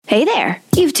Hey there.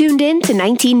 You've tuned in to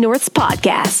 19 North's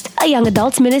podcast, a young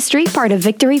adults ministry part of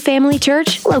Victory Family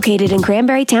Church located in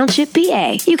Cranberry Township,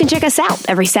 PA. You can check us out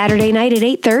every Saturday night at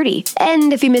 8:30.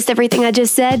 And if you missed everything I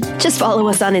just said, just follow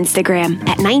us on Instagram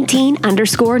at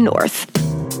 19_North.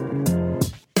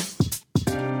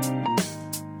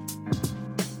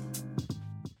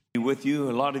 With you,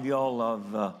 a lot of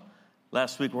y'all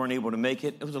last week weren't able to make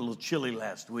it. It was a little chilly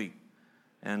last week,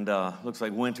 and looks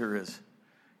like winter has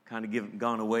kind of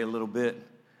gone away a little bit.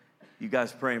 You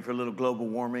guys praying for a little global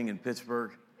warming in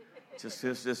Pittsburgh, just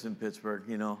in Pittsburgh,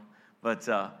 you know. But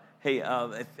hey,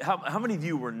 how many of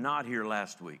you were not here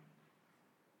last week?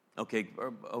 Okay,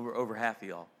 over half of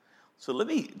y'all. So let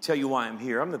me tell you why I'm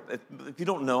here. If you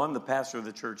don't know, I'm the pastor of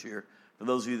the church here. For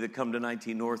those of you that come to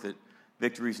 19 North,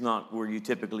 Victory's not where you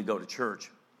typically go to church.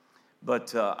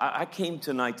 But I came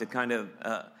tonight to kind of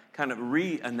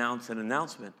re-announce an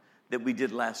announcement that we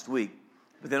did last week,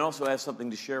 but then also have something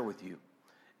to share with you.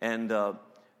 And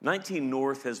 19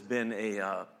 North has been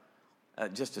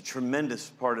just a tremendous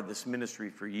part of this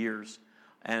ministry for years,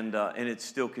 and it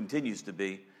still continues to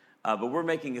be. But we're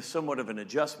making somewhat of an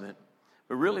adjustment.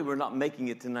 But really, we're not making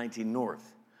it to 19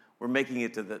 North. We're making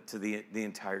it to the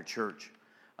entire church.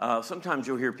 Sometimes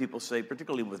you'll hear people say,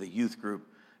 particularly with a youth group,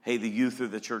 hey, the youth are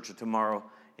the church of tomorrow.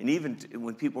 And even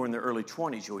when people are in their early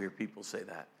 20s, you'll hear people say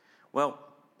that. Well,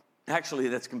 actually,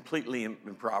 that's completely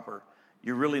improper.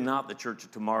 You're really not the church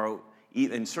of tomorrow,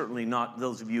 and certainly not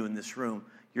those of you in this room.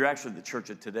 You're actually the church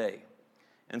of today.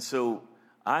 And so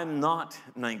I'm not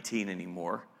 19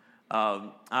 anymore.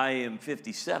 I am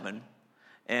 57.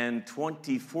 And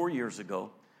 24 years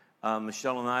ago,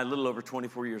 Michelle and I, a little over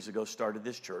 24 years ago, started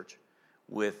this church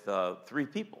with 3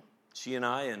 people. She and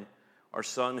I and our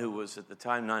son, who was at the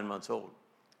time 9 months old,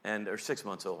 or 6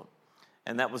 months old.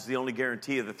 And that was the only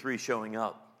guarantee of the 3 showing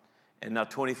up. And now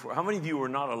 24, how many of you were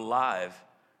not alive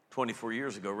 24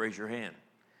 years ago? Raise your hand.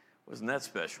 Wasn't that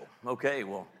special? Okay,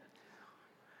 well.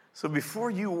 So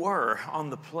before you were on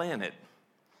the planet,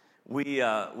 we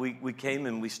came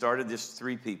and we started just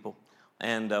 3 people.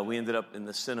 And we ended up in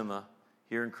the cinema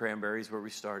here in Cranberry is where we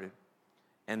started.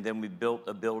 And then we built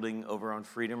a building over on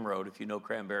Freedom Road, if you know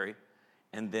Cranberry.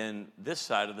 And then this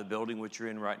side of the building, which you're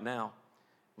in right now,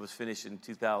 was finished in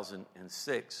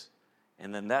 2006.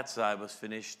 And then that side was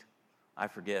finished, I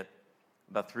forget,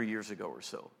 about 3 years ago or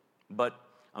so. But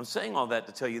I'm saying all that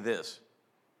to tell you this.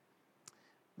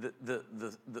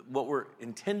 What we're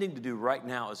intending to do right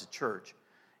now as a church,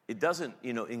 it doesn't,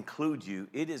 include you.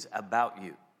 It is about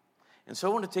you. And so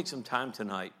I want to take some time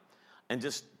tonight and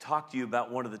just talk to you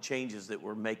about one of the changes that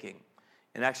we're making.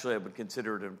 And actually, I would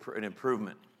consider it an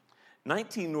improvement.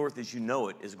 19 North, as you know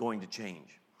it, is going to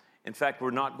change. In fact,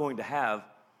 we're not going to have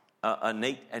an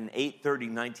 8:30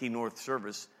 19 North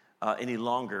service any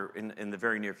longer in the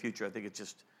very near future. I think it's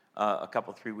just a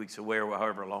couple, 3 weeks away or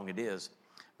however long it is.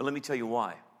 But let me tell you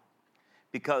why.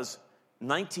 Because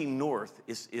 19 North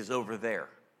is over there.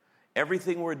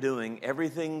 Everything we're doing,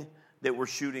 everything that we're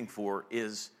shooting for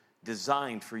is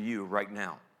designed for you right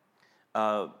now.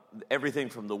 Everything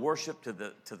from the worship to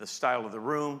the style of the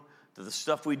room, to the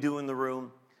stuff we do in the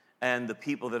room, and the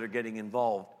people that are getting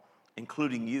involved,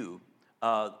 including you.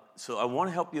 So I want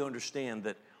to help you understand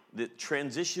that the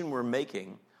transition we're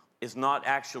making is not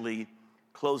actually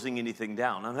closing anything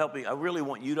down. I really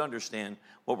want you to understand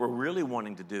what we're really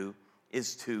wanting to do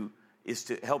is to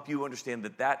help you understand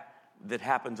that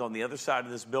happens on the other side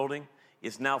of this building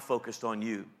is now focused on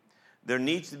you. There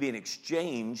needs to be an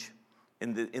exchange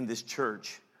in this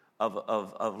church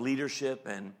of leadership,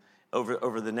 and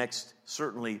over the next,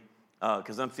 certainly,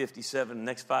 because I'm 57,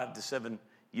 next 5 to 7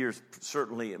 years,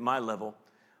 certainly at my level.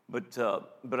 But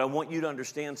I want you to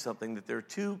understand something, that there are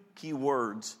 2 key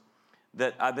words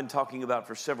that I've been talking about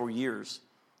for several years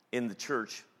in the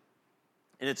church,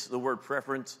 and it's the word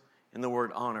preference and the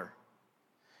word honor.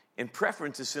 And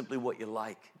preference is simply what you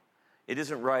like. It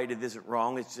isn't right, it isn't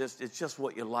wrong, it's just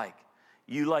what you like.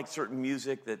 You like certain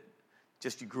music that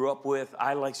just you grew up with.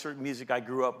 I like certain music I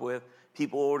grew up with.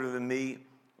 People older than me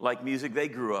like music they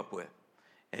grew up with.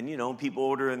 And, people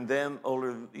older than them,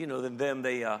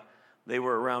 they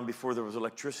were around before there was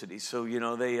electricity. So,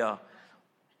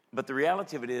 but the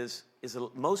reality of it is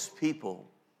that most people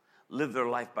live their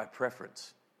life by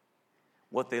preference,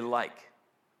 what they like.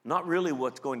 Not really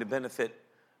what's going to benefit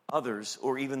others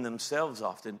or even themselves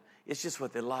often. It's just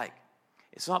what they like.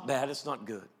 It's not bad, it's not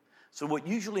good. So what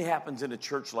usually happens in a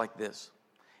church like this,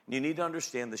 and you need to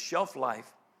understand the shelf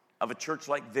life of a church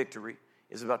like Victory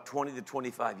is about 20 to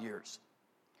 25 years.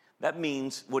 That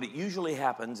means what it usually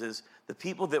happens is the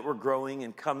people that were growing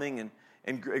and coming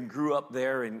and grew up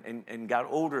there and got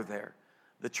older there,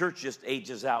 the church just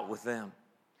ages out with them.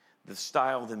 the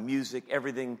style, the music,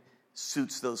 everything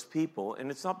suits those people.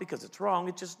 And it's not because it's wrong,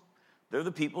 it's just they're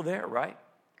the people there, right?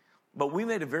 But we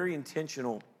made a very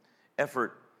intentional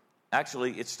effort.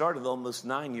 Actually, it started almost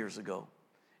 9 years ago,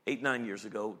 9 years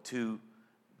ago, to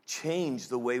change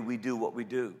the way we do what we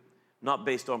do, not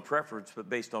based on preference, but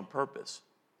based on purpose.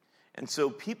 And so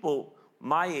people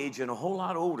my age and a whole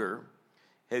lot older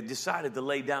had decided to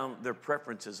lay down their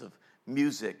preferences of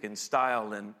music and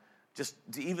style and just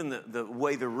even the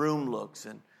way the room looks.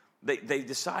 And they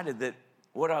decided that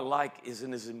what I like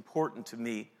isn't as important to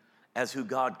me as who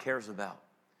God cares about.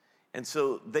 And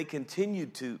so they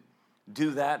continued to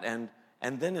do that and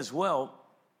then as well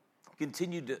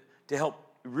continued to help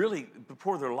really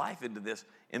pour their life into this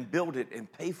and build it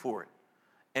and pay for it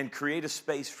and create a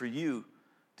space for you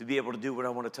to be able to do what I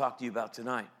want to talk to you about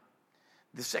tonight.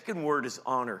 The second word is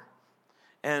honor.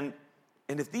 And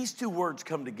if these two words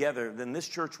come together, then this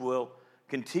church will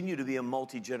continue to be a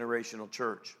multi-generational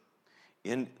church.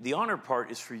 And the honor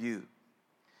part is for you.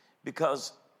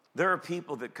 Because there are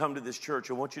people that come to this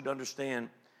church, I want you to understand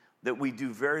that we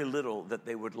do very little that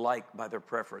they would like by their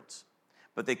preference.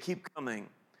 But they keep coming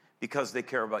because they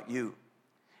care about you.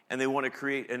 And they want to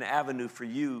create an avenue for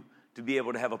you to be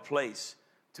able to have a place,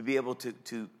 to be able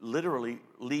to literally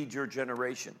lead your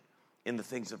generation in the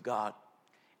things of God.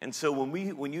 And so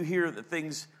when you hear that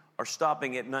things are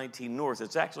stopping at 19 North,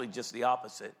 it's actually just the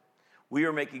opposite. We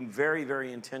are making very,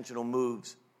 very intentional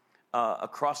moves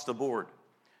across the board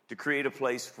to create a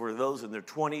place for those in their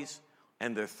 20s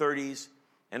and their 30s,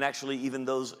 and actually even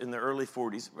those in their early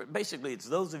 40s. Basically, it's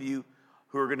those of you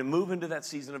who are going to move into that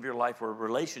season of your life where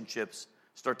relationships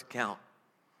start to count,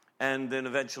 and then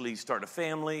eventually start a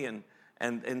family,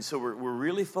 and so we're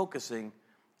really focusing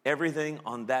everything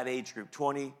on that age group,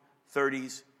 20,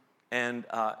 30s, and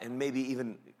maybe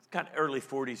even kind of early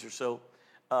 40s or so.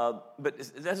 But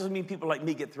that doesn't mean people like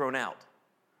me get thrown out.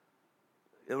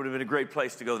 It would have been a great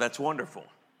place to go. That's wonderful.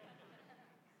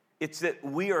 It's that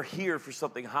we are here for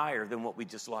something higher than what we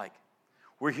just like.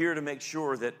 We're here to make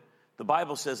sure that the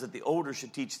Bible says that the older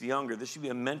should teach the younger. This should be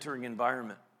a mentoring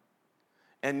environment.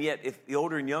 And yet, if the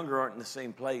older and younger aren't in the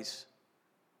same place,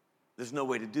 there's no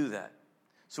way to do that.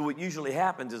 So what usually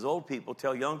happens is old people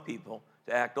tell young people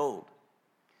to act old.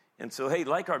 And so, hey,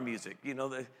 like our music,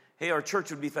 hey, our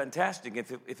church would be fantastic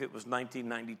if it was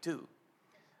 1992.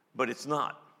 But it's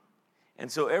not.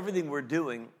 And so everything we're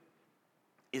doing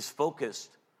is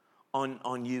focused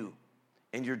on you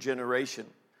and your generation.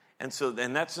 And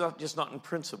that's not in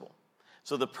principle.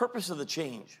 So the purpose of the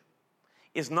change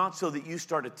is not so that you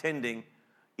start attending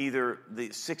either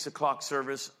the 6 o'clock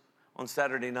service on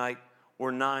Saturday night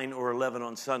or 9 or 11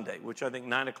 on Sunday, which I think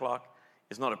 9 o'clock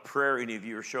is not a prayer any of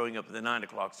you are showing up at the 9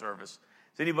 o'clock service.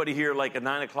 Is anybody here like a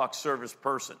 9 o'clock service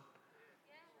person?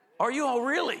 Are you all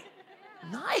really?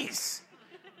 Nice.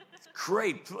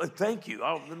 Great. Thank you.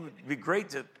 It would be great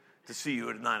to see you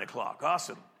at 9 o'clock.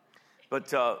 Awesome.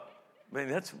 But, man,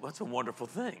 that's a wonderful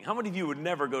thing. How many of you would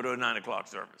never go to a 9 o'clock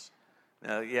service?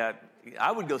 Yeah,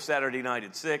 I would go Saturday night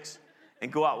at 6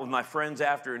 and go out with my friends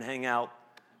after and hang out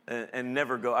and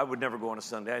never go. I would never go on a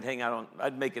Sunday.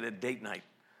 I'd make it a date night.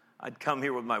 I'd come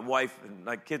here with my wife, and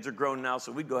my kids are grown now,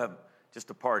 so we'd go have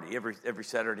just a party every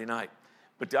Saturday night.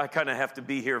 But I kind of have to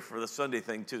be here for the Sunday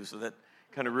thing too, so that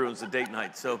kind of ruins the date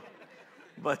night. So,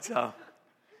 but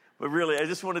really, I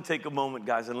just want to take a moment,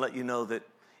 guys, and let you know that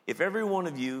if every one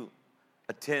of you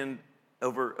attend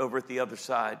over at the other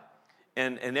side,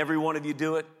 and every one of you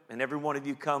do it, and every one of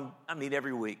you come,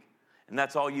 every week, and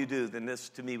that's all you do, then this,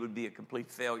 to me, would be a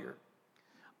complete failure.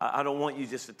 I don't want you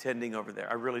just attending over there.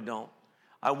 I really don't.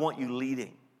 I want you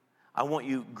leading. I want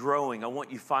you growing. I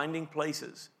want you finding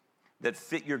places that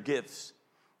fit your gifts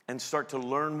and start to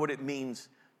learn what it means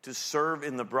to serve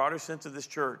in the broader sense of this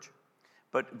church.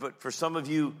 But for some of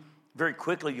you, very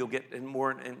quickly, you'll get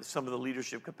more in some of the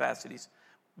leadership capacities.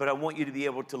 But I want you to be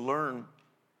able to learn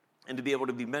and to be able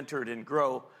to be mentored and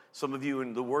grow. Some of you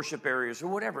in the worship areas or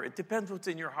whatever. It depends what's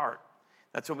in your heart.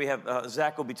 That's what we have.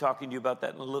 Zach will be talking to you about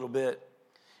that in a little bit.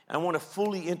 And I want to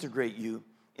fully integrate you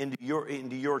into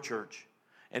your church,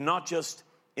 and not just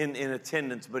in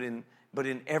attendance, but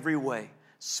in every way.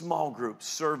 Small groups,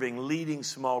 serving, leading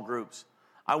small groups.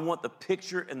 I want the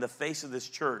picture and the face of this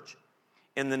church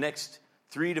in the next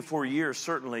 3 to 4 years,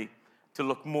 certainly, to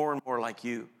look more and more like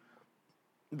you,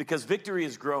 because Victory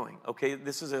is growing. Okay,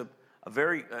 this is it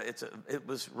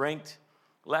was ranked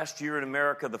last year in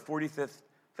America the 45th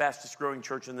fastest growing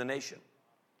church in the nation.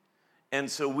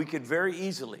 And so we could very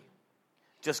easily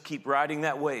just keep riding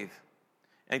that wave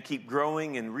and keep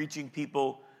growing and reaching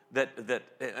people that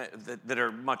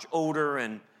are much older.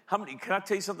 And can I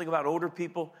tell you something about older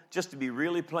people? Just to be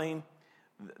really plain,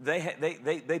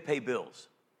 they pay bills.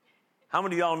 How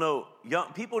many of y'all know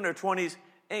young people in their 20s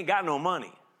ain't got no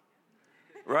money,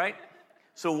 right?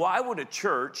 So why would a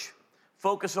church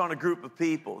focus on a group of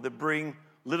people that bring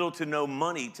little to no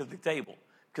money to the table?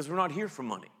 Because we're not here for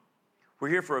money. We're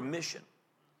here for a mission.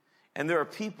 And there are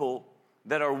people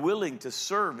that are willing to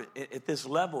serve at this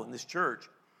level in this church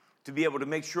to be able to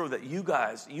make sure that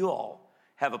you all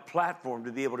have a platform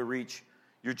to be able to reach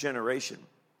your generation.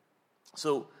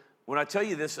 So when I tell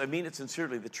you this, I mean it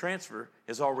sincerely. The transfer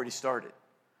has already started.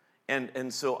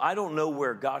 And so I don't know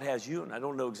where God has you, and I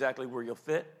don't know exactly where you'll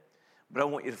fit, but I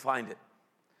want you to find it.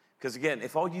 Because again,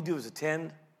 if all you do is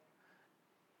attend,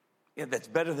 that's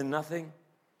better than nothing.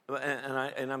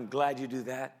 And I'm glad you do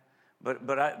that. But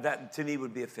that to me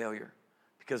would be a failure,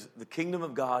 because the kingdom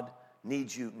of God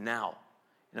needs you now.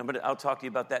 And I'll talk to you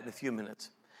about that in a few minutes.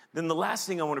 Then the last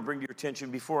thing I want to bring to your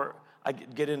attention before I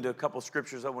get into a couple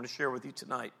scriptures I want to share with you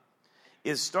tonight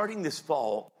is starting this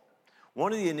fall,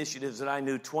 one of the initiatives that I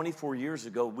knew 24 years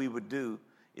ago we would do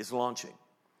is launching.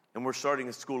 And we're starting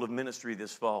a school of ministry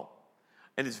this fall.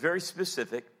 And it's very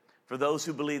specific for those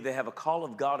who believe they have a call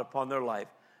of God upon their life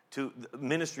to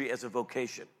ministry as a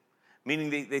vocation,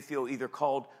 meaning they feel either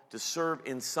called to serve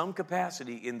in some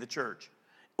capacity in the church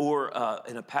or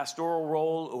in a pastoral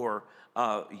role or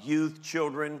youth,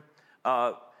 children.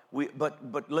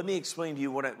 But let me explain to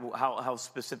you how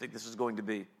specific this is going to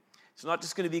be. It's not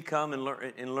just going to be come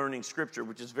and learning Scripture,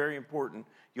 which is very important.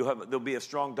 There'll be a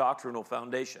strong doctrinal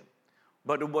foundation.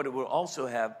 But what it will also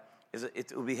have is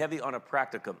it will be heavy on a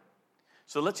practicum.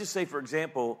 So let's just say, for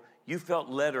example, you felt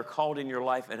led or called in your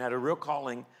life and had a real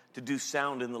calling to do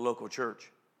sound in the local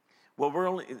church. Well,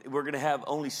 we're going to have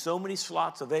only so many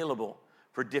slots available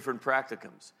for different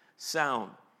practicums.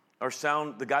 Sound. Our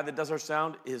sound, the guy that does our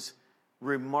sound is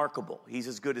remarkable. He's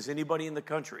as good as anybody in the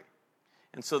country.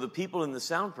 And so the people in the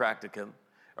sound practicum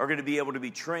are going to be able to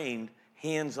be trained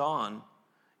hands-on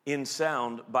in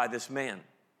sound by this man.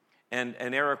 And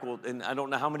Eric will, and I don't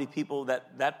know how many people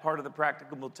that part of the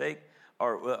practicum will take,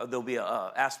 or there'll be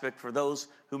an aspect for those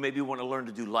who maybe want to learn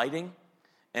to do lighting.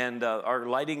 And our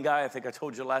lighting guy, I think I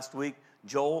told you last week,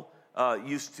 Joel,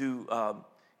 used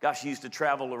to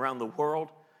travel around the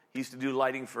world. He used to do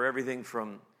lighting for everything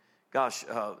from,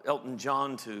 Elton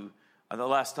John to the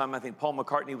last time I think Paul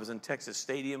McCartney was in Texas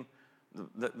Stadium,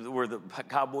 where the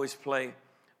Cowboys play.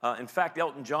 In fact,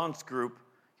 Elton John's group,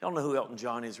 y'all know who Elton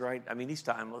John is, right? I mean, he's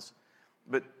timeless.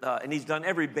 But and he's done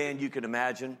every band you can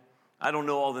imagine. I don't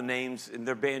know all the names, and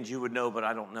they're bands you would know, but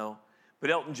I don't know. But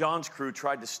Elton John's crew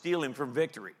tried to steal him from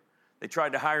Victory. They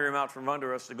tried to hire him out from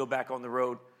under us to go back on the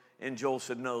road, and Joel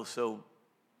said no. So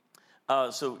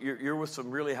you're with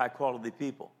some really high-quality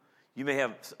people. You may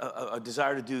have a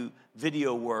desire to do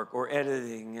video work or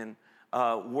editing and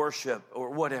worship or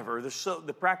whatever. The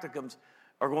practicums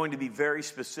are going to be very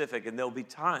specific, and there'll be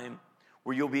time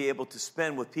where you'll be able to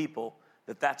spend with people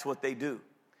that's what they do.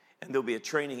 And there'll be a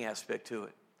training aspect to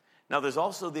it. Now, there's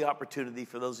also the opportunity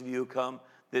for those of you who come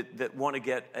that want to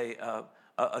get a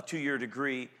 2-year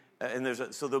degree,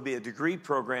 and so there'll be a degree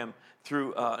program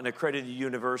through an accredited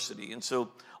university. And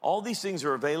so all these things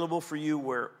are available for you,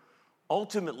 where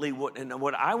ultimately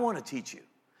what I want to teach you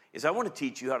is I want to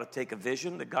teach you how to take a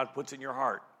vision that God puts in your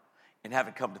heart and have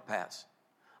it come to pass.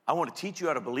 I want to teach you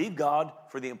how to believe God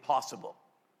for the impossible.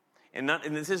 And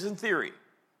this isn't theory.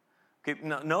 Okay,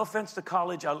 no offense to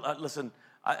college. Listen,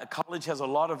 college has a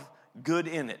lot of good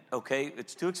in it, okay?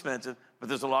 It's too expensive, but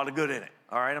there's a lot of good in it,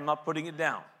 all right? I'm not putting it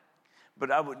down.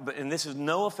 And this is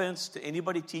no offense to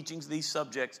anybody teaching these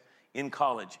subjects in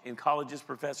college. In colleges,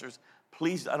 professors,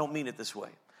 please, I don't mean it this way.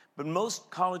 But most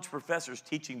college professors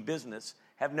teaching business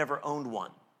have never owned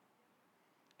one.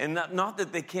 And not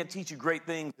that they can't teach you great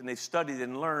things, and they've studied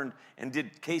and learned and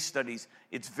did case studies.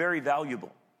 It's very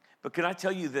valuable. But can I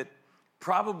tell you that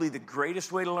probably the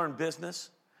greatest way to learn business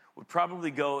would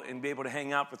probably go and be able to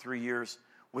hang out for 3 years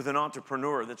with an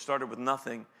entrepreneur that started with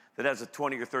nothing, that has a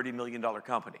 $20 or $30 million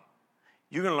company.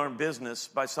 You're going to learn business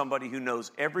by somebody who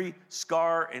knows every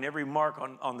scar and every mark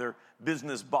on their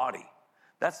business body.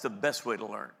 That's the best way to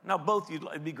learn. Now,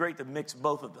 it'd be great to mix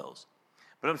both of those.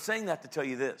 But I'm saying that to tell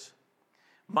you this.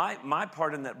 My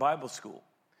part in that Bible school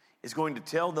is going to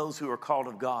tell those who are called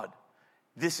of God,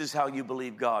 this is how you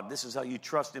believe God. This is how you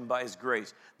trust Him by His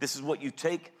grace. This is what you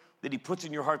take that He puts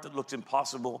in your heart that looks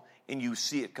impossible, and you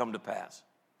see it come to pass.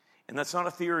 And that's not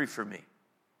a theory for me.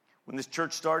 When this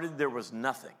church started, there was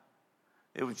nothing.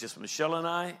 It was just Michelle and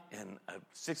I and a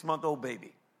 6-month-old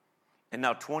baby. And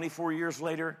now 24 years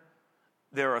later,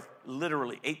 there are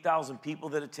literally 8,000 people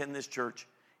that attend this church,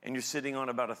 and you're sitting on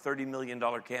about a $30 million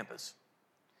campus.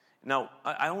 Now,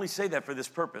 I only say that for this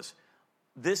purpose.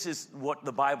 this is what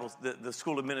the Bible, the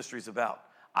School of Ministry is about.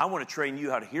 I want to train you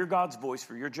how to hear God's voice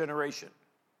for your generation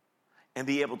and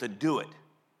be able to do it.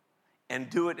 And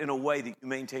do it in a way that you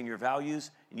maintain your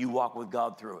values and you walk with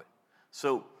God through it.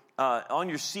 So on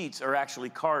your seats are actually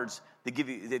cards that give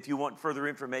you, if you want further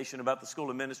information about the School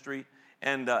of Ministry.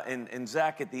 And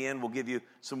Zach at the end will give you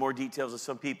some more details of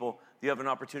some people you have an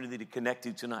opportunity to connect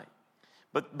to tonight.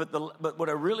 But what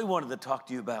I really wanted to talk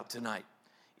to you about tonight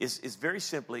is very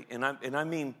simply, and I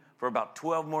mean for about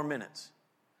 12 more minutes.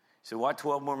 So why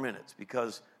 12 more minutes?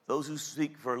 Because those who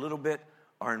speak for a little bit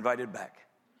are invited back.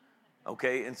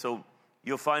 Okay, and so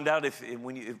you'll find out if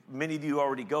many of you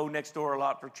already go next door a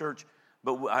lot for church,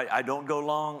 but I don't go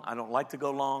long. I don't like to go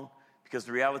long because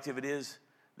the reality of it is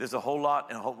there's a whole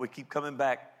lot, and we keep coming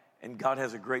back, and God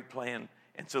has a great plan,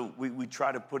 and so we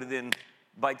try to put it in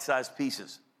bite-sized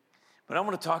pieces. But I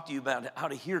want to talk to you about how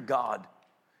to hear God,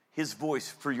 His voice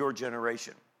for your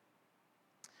generation.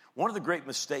 One of the great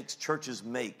mistakes churches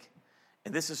make,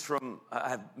 and this is from, I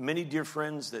have many dear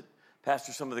friends that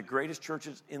pastor some of the greatest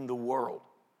churches in the world.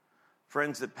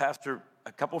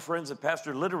 A couple friends that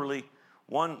pastor literally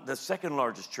the second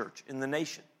largest church in the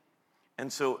nation.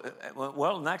 And so,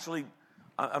 and actually,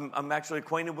 I'm actually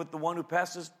acquainted with the one who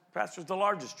pastors the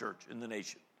largest church in the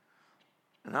nation.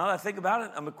 And now that I think about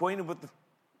it, I'm acquainted with the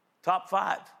top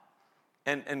 5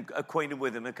 and acquainted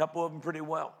with them, a couple of them pretty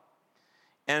well.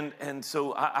 And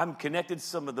so I'm connected to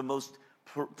some of the most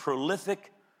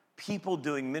prolific people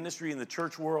doing ministry in the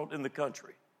church world in the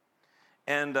country.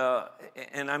 And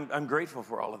I'm grateful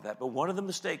for all of that. But one of the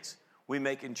mistakes we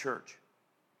make in church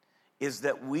is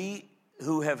that we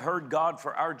who have heard God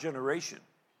for our generation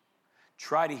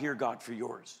try to hear God for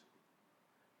yours.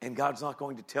 And God's not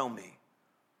going to tell me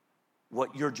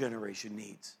what your generation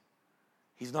needs.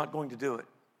 He's not going to do it.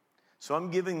 So I'm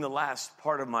giving the last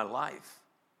part of my life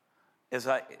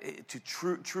to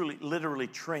truly, literally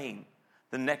train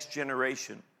the next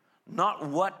generation, not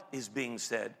what is being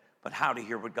said, but how to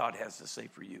hear what God has to say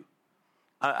for you.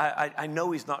 I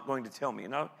know He's not going to tell me,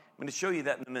 and I'm going to show you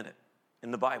that in a minute in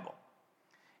the Bible.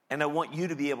 And I want you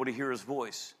to be able to hear His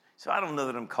voice. So I don't know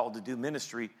that I'm called to do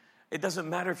ministry. It doesn't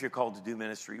matter if you're called to do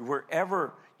ministry.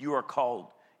 Wherever you are called,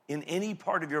 in any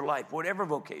part of your life, whatever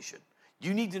vocation,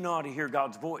 you need to know how to hear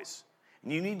God's voice.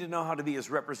 And you need to know how to be His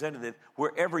representative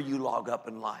wherever you log up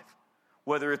in life,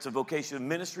 whether it's a vocation of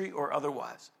ministry or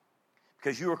otherwise.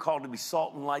 Because you are called to be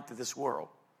salt and light to this world.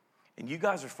 And you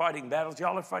guys are fighting battles.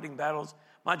 Y'all are fighting battles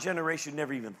my generation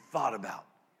never even thought about.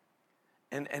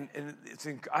 And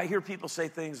I hear people say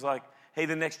things like, hey,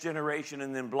 the next generation,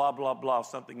 and then blah, blah, blah,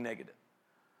 something negative.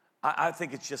 I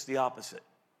think it's just the opposite.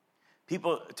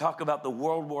 People talk about the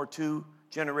World War II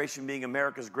generation being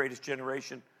America's greatest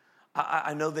generation.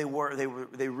 I know they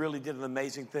really did an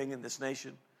amazing thing in this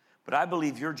nation. But I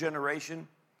believe your generation,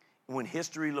 when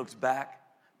history looks back,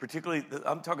 particularly,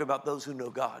 I'm talking about those who know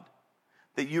God,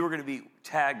 that you are going to be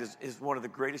tagged as one of the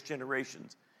greatest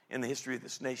generations in the history of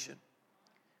this nation.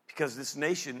 Because this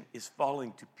nation is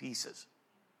falling to pieces.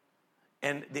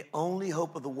 And the only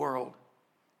hope of the world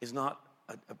is not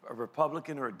a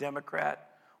Republican or a Democrat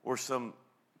or some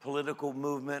political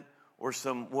movement or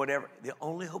some whatever. The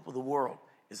only hope of the world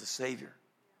is a Savior.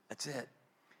 That's it.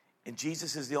 And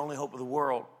Jesus is the only hope of the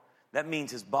world. That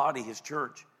means His body, His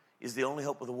church, is the only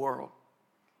hope of the world.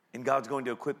 And God's going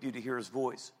to equip you to hear His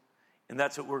voice. And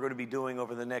that's what we're going to be doing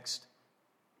over the next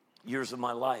years of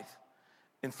my life.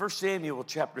 In 1 Samuel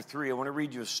chapter 3, I want to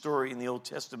read you a story in the Old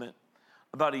Testament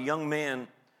about a young man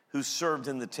who served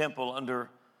in the temple under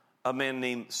a man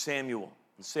named Samuel.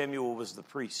 And Samuel was the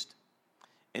priest.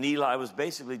 And Eli was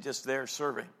basically just there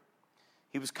serving.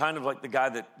 He was kind of like the guy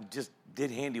that just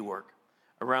did handiwork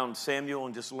around Samuel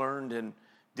and just learned and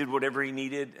did whatever he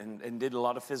needed and did a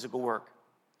lot of physical work.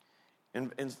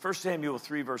 In 1 Samuel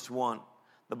 3, verse 1,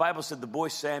 the Bible said the boy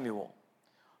Samuel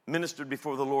ministered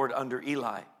before the Lord under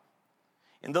Eli.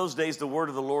 In those days, the word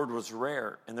of the Lord was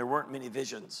rare, and there weren't many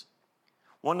visions.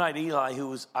 One night, Eli,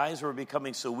 whose eyes were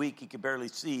becoming so weak he could barely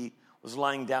see, was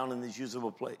lying down in his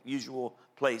usual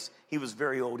place. He was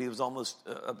very old. He was almost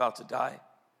about to die.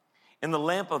 And the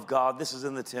lamp of God, this is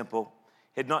in the temple,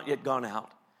 had not yet gone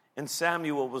out. And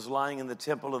Samuel was lying in the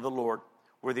temple of the Lord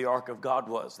where the ark of God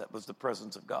was. That was the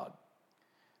presence of God.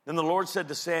 Then the Lord said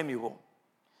to Samuel,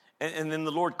 and then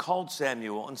the Lord called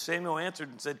Samuel, and Samuel answered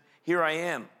and said, "Here I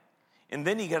am." And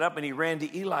then he got up and he ran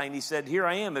to Eli and he said, "Here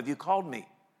I am, have you called me?"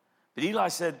 But Eli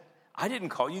said, "I didn't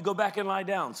call you, go back and lie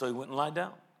down." So he went and lied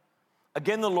down.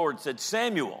 Again the Lord said,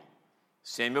 "Samuel."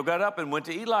 Samuel got up and went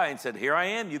to Eli and said, "Here I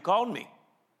am, you called me."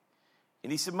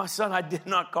 And he said, "My son, I did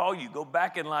not call you, go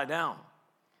back and lie down."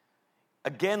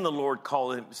 Again, the Lord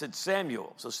called him, said,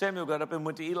 Samuel. So Samuel got up and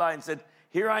went to Eli and said,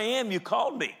 here I am, you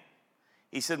called me.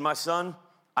 He said, my son,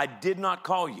 I did not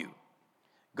call you.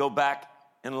 Go back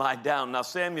and lie down. Now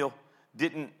Samuel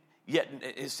did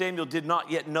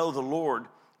not yet know the Lord,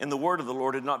 and the word of the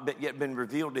Lord had not yet been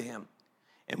revealed to him.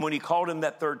 And when he called him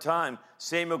that third time,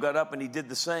 Samuel got up and he did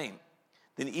the same.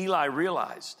 Then Eli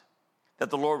realized that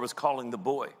the Lord was calling the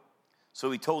boy. So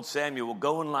he told Samuel,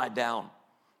 go and lie down.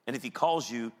 And if he calls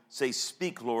you, say,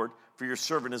 speak, Lord, for your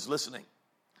servant is listening.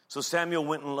 So Samuel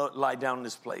went and lied down in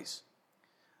his place.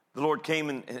 The Lord came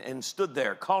and stood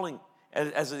there, calling,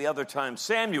 as at the other time,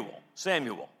 Samuel,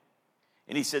 Samuel.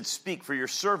 And he said, speak, for your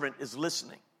servant is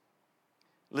listening.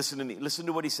 Listen to me. Listen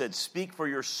to what he said. Speak, for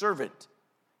your servant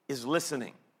is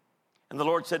listening. And the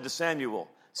Lord said to Samuel,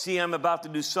 see, I'm about to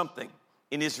do something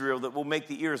in Israel that will make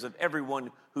the ears of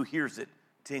everyone who hears it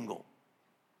tingle.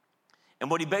 And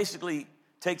what he basically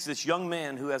takes this young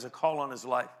man who has a call on his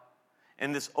life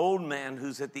and this old man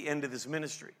who's at the end of his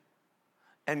ministry.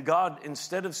 And God,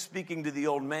 instead of speaking to the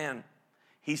old man,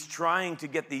 he's trying to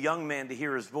get the young man to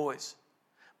hear his voice.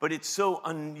 But it's so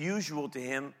unusual to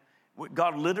him.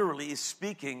 God literally is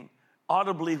speaking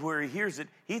audibly where he hears it.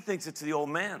 He thinks it's the old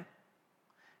man.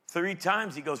 3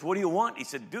 times he goes, what do you want? He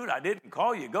said, dude, I didn't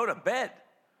call you. Go to bed.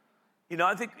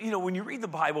 I think, when you read the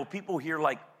Bible, people hear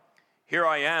like, here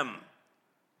I am.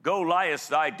 Go liest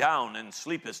thy down and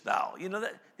sleepest thou.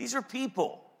 These are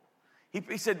people.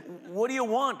 He said, what do you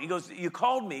want? He goes, you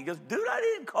called me. He goes, dude, I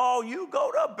didn't call you.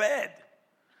 Go to bed.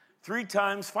 3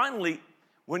 times. Finally,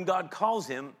 when God calls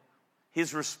him,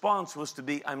 his response was to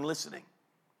be, I'm listening.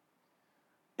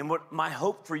 And what my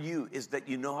hope for you is that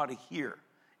you know how to hear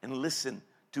and listen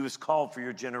to his call for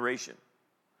your generation.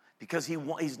 Because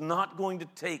he's not going to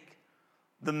take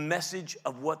the message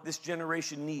of what this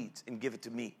generation needs and give it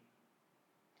to me.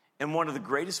 And one of the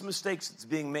greatest mistakes that's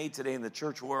being made today in the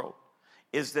church world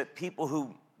is that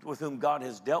people with whom God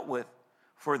has dealt with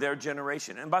for their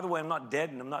generation. And by the way, I'm not dead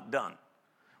and I'm not done.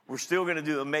 We're still going to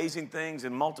do amazing things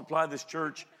and multiply this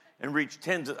church and reach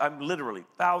literally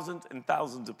thousands and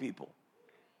thousands of people.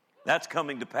 That's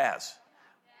coming to pass.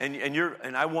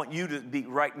 And I want you to be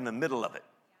right in the middle of it.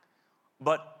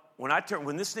 But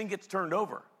when this thing gets turned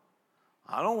over,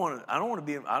 I don't want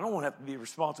to have to be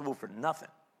responsible for nothing.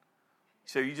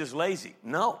 So you're just lazy.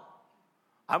 No.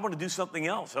 I want to do something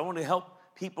else. I want to help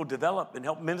people develop and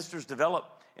help ministers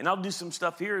develop. And I'll do some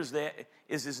stuff here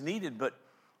as needed, but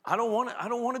I don't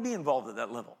want to be involved at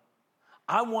that level.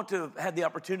 I want to have had the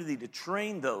opportunity to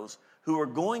train those who are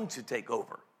going to take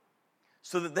over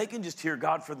so that they can just hear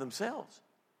God for themselves.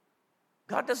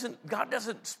 God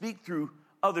doesn't speak through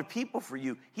other people for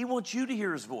you. He wants you to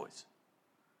hear his voice.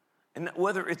 And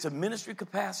whether it's a ministry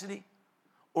capacity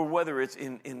or whether it's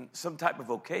in some type of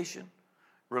vocation,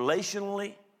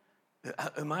 relationally,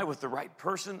 am I with the right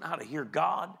person? How to hear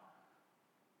God?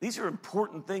 These are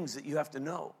important things that you have to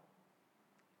know.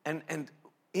 And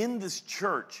in this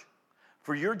church,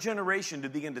 for your generation to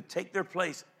begin to take their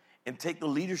place and take the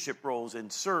leadership roles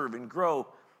and serve and grow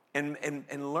and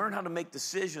learn how to make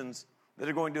decisions that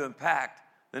are going to impact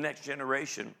the next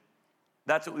generation,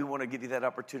 that's what we want to give you that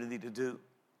opportunity to do.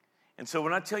 And so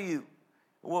when I tell you,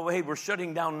 well, hey, we're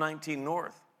shutting down 19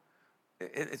 North,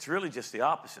 it's really just the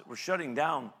opposite. We're shutting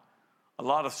down a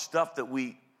lot of stuff that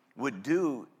we would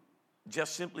do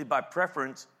just simply by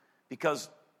preference, because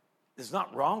it's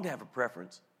not wrong to have a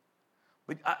preference.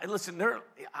 But listen, there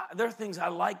are things I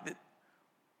like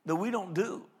that we don't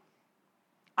do.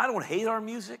 I don't hate our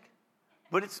music,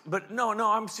 but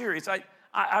no, I'm serious.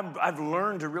 I've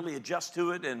learned to really adjust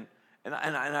to it, and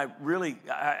I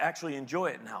actually enjoy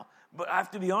it now. But I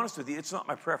have to be honest with you, it's not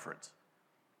my preference.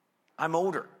 I'm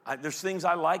older. There's things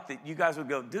I like that you guys would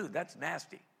go, dude, that's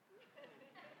nasty.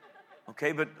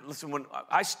 Okay, but listen, when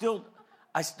I still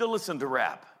listen to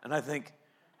rap, and I think,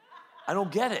 I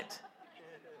don't get it.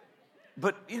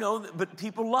 But but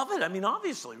people love it. I mean,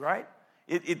 obviously, right?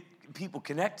 People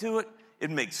connect to it. It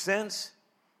makes sense.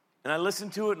 And I listen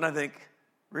to it and I think,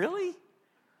 really?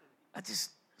 That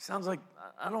just sounds like,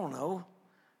 I don't know,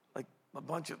 like a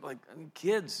bunch of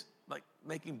kids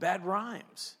making bad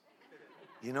rhymes.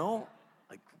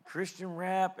 Like Christian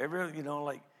rap,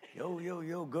 like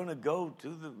yo, gonna go to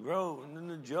the row and then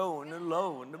the Joe and the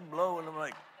low and the blow. And I'm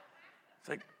like, it's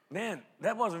like, man,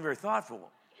 that wasn't very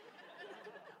thoughtful.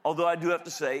 Although I do have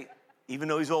to say, even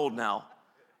though he's old now,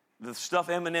 the stuff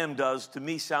Eminem does to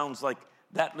me sounds like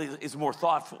that is more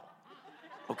thoughtful.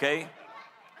 Okay?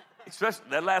 Especially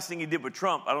that last thing he did with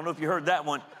Trump. I don't know if you heard that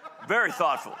one. Very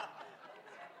thoughtful.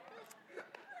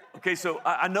 Okay, so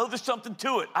I know there's something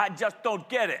to it. I just don't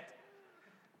get it.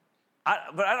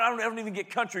 But I don't even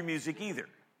get country music either.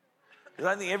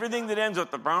 Because I think everything that ends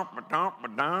with the bump,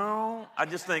 ba-dum, I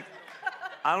just think,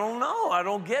 I don't know. I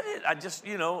don't get it. I just,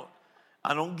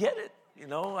 I don't get it. You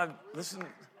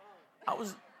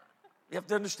have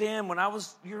to understand, when I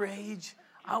was your age,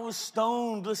 I was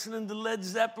stoned listening to Led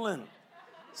Zeppelin.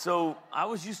 So I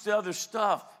was used to other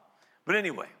stuff. But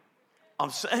anyway, I'm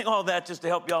saying all that just to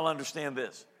help y'all understand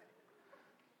this.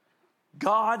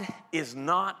 God is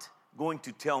not going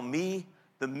to tell me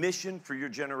the mission for your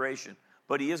generation,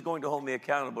 but he is going to hold me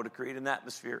accountable to create an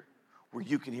atmosphere where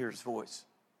you can hear his voice.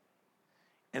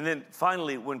 And then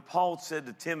finally, when Paul said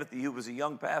to Timothy, who was a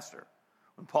young pastor,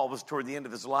 when Paul was toward the end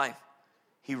of his life,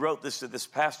 he wrote this to this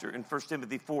pastor in 1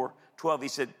 Timothy 4:12. He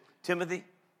said, Timothy,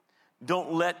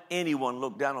 don't let anyone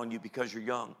look down on you because you're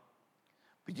young,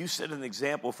 but you set an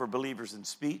example for believers in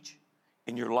speech,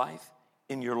 in your life,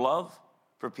 in your love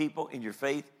for people, in your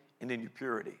faith, and in your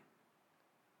purity.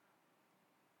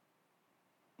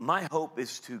 My hope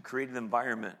is to create an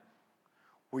environment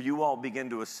where you all begin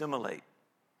to assimilate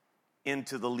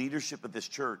into the leadership of this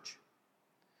church.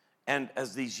 And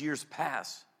as these years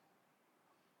pass,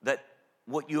 that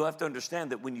what you have to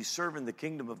understand, that when you serve in the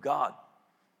kingdom of God,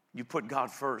 you put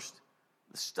God first.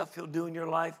 The stuff he'll do in your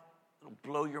life, it'll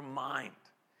blow your mind.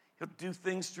 He'll do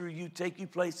things through you, take you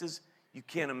places you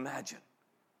can't imagine.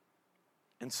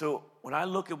 And so when I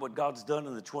look at what God's done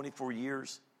in the 24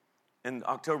 years, and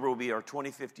October will be our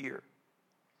 25th year,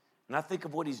 and I think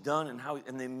of what he's done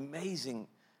and the amazing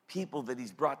people that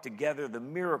he's brought together, the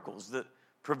miracles, the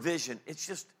provision,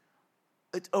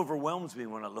 it overwhelms me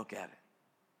when I look at it.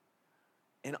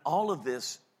 And all of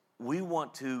this, we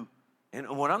want to, and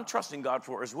what I'm trusting God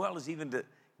for, as well as even to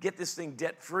get this thing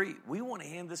debt-free, we want to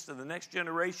hand this to the next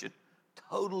generation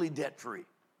totally debt-free.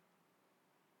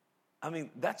 I mean,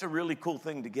 that's a really cool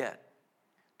thing to get,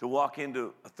 to walk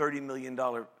into a $30 million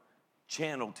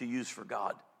channel to use for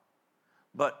God.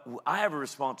 But I have a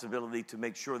responsibility to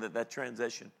make sure that that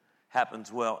transition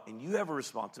happens well, and you have a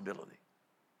responsibility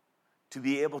to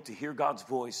be able to hear God's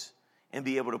voice and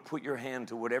be able to put your hand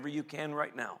to whatever you can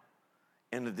right now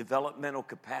in the developmental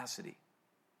capacity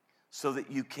so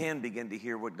that you can begin to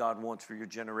hear what God wants for your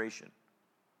generation.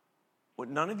 What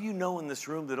none of you know in this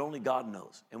room that only God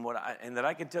knows, and that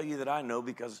I can tell you that I know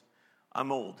because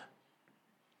I'm old,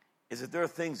 is that there are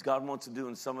things God wants to do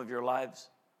in some of your lives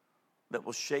that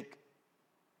will shake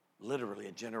literally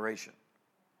a generation.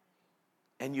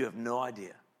 And you have no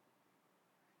idea.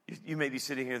 You may be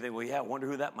sitting here thinking, well, yeah, I wonder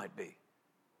who that might be.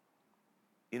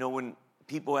 When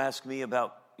people ask me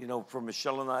about, for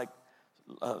Michelle and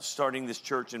I starting this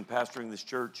church and pastoring this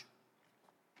church,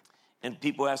 and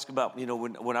people ask about,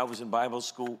 when I was in Bible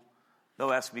school,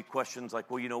 they'll ask me questions like,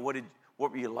 well,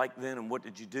 what were you like then and what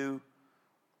did you do?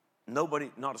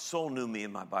 Not a soul knew me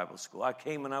in my Bible school. I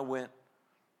came and I went.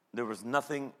 There was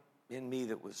nothing in me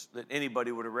that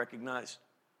anybody would have recognized.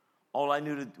 All I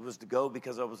knew was to go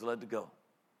because I was led to go.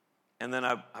 And then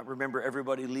I remember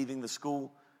everybody leaving the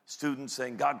school, students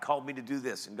saying, God called me to do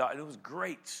this. And it was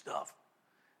great stuff.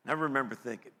 And I remember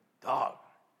thinking, dog,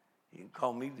 he didn't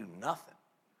call me to do nothing.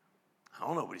 I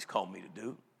don't know what he's called me to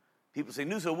do. People say,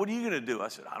 Nuso, what are you going to do? I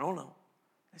said, I don't know.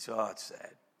 They said, oh, it's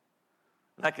sad.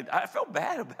 And I felt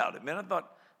bad about it, man. I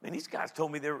thought, man, these guys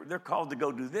told me they're called to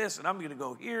go do this, and I'm going to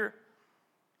go here.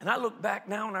 And I look back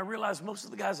now, and I realize most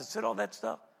of the guys that said all that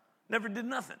stuff never did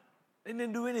nothing. They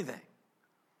didn't do anything.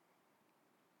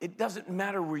 It doesn't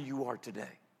matter where you are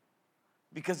today,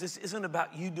 because this isn't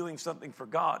about you doing something for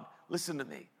God. Listen to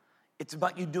me. It's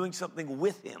about you doing something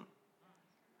with him.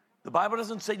 The Bible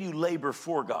doesn't say you labor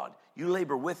for God. You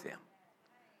labor with him.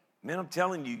 Man, I'm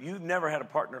telling you, you've never had a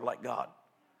partner like God.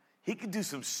 He could do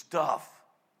some stuff.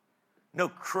 No,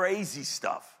 crazy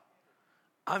stuff.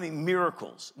 I mean,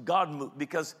 miracles. God moved,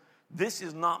 because this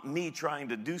is not me trying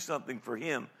to do something for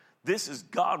him. This is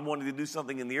God wanting to do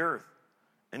something in the earth.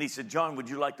 And he said, John, would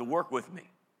you like to work with me?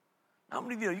 How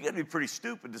many of you got to be pretty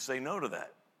stupid to say no to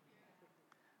that?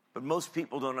 But most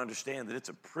people don't understand that it's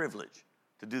a privilege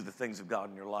to do the things of God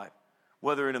in your life,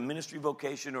 whether in a ministry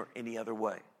vocation or any other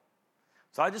way.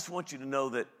 So I just want you to know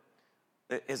that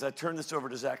as I turn this over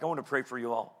to Zach, I want to pray for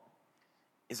you all.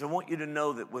 I want you to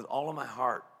know that with all of my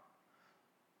heart,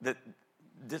 that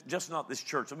just not this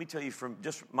church, let me tell you from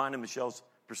just mine and Michelle's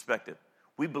perspective,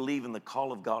 we believe in the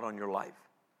call of God on your life,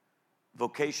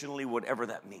 vocationally, whatever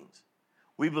that means.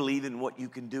 We believe in what you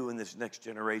can do in this next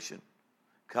generation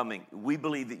coming. We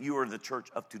believe that you are the church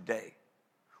of today.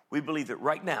 We believe that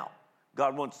right now,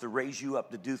 God wants to raise you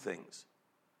up to do things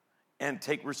and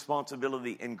take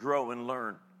responsibility and grow and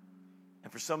learn.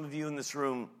 And for some of you in this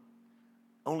room,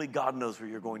 only God knows where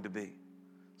you're going to be.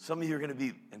 Some of you are going to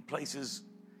be in places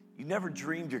you never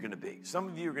dreamed you're going to be. Some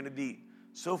of you are going to be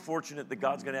so fortunate that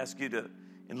God's going to ask you to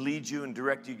and lead you and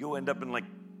direct you. You'll end up in like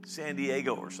San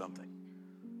Diego or something.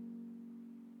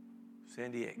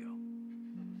 San Diego.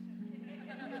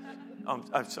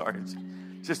 I'm sorry. It's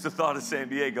just the thought of San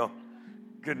Diego.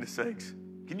 Goodness sakes.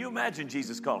 Can you imagine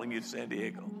Jesus calling you to San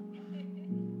Diego?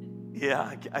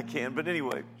 Yeah, I can. But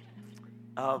anyway,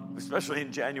 especially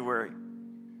in January.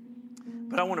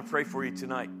 But I want to pray for you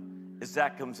tonight as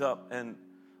that comes up. And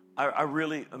I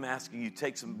really am asking you to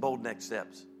take some bold next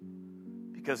steps.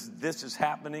 Because this is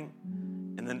happening,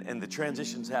 and the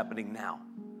transition's happening now.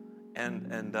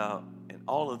 And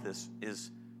all of this is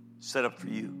set up for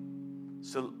you.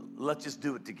 So let's just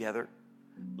do it together.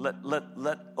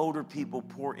 Let older people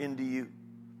pour into you,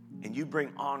 and you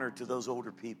bring honor to those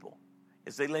older people.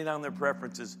 As they lay down their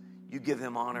preferences, you give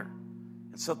them honor.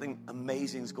 And something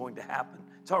amazing is going to happen.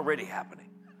 It's already happening,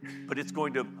 but it's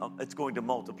going to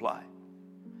multiply.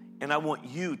 And I want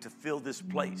you to fill this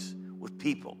place with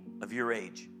people of your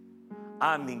age.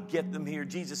 I mean, get them here.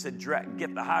 Jesus said,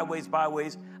 get the highways,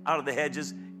 byways, out of the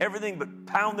hedges, everything but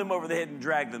pound them over the head and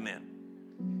drag them in.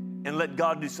 And let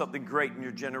God do something great in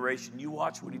your generation. You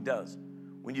watch what he does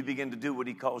when you begin to do what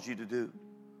he calls you to do.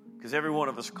 Because every one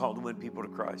of us are called to win people to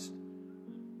Christ.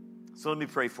 So let me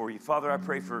pray for you. Father, I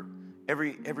pray for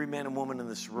every man and woman in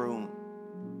this room.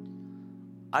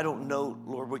 I don't know,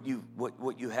 Lord, what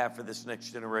you have for this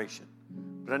next generation.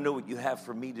 But I know what you have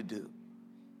for me to do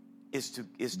is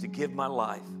to give my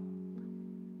life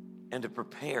and to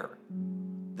prepare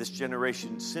this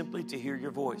generation simply to hear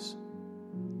your voice.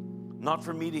 Not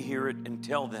for me to hear it and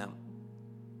tell them,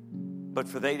 but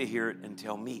for they to hear it and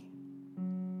tell me.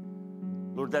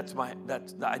 Lord,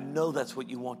 I know that's what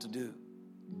you want to do.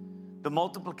 The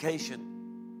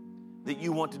multiplication that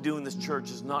you want to do in this church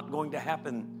is not going to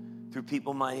happen through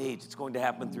people my age. It's going to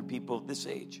happen through people of this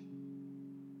age.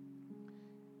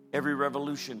 Every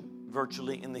revolution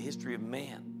virtually in the history of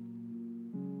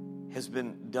man has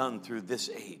been done through this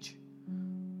age.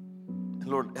 And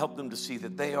Lord, help them to see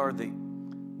that they are the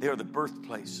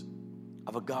birthplace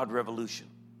of a God revolution,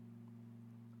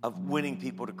 of winning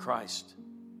people to Christ,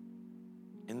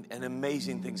 and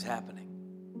amazing things happening.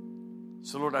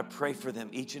 So Lord, I pray for them,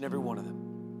 each and every one of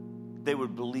them. They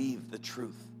would believe the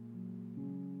truth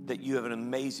that you have an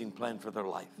amazing plan for their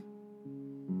life.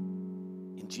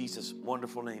 In Jesus'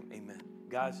 wonderful name, amen.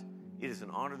 Guys, it is an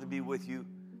honor to be with you.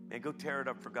 Man, go tear it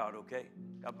up for God, okay?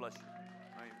 God bless you.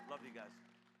 All right, love you guys.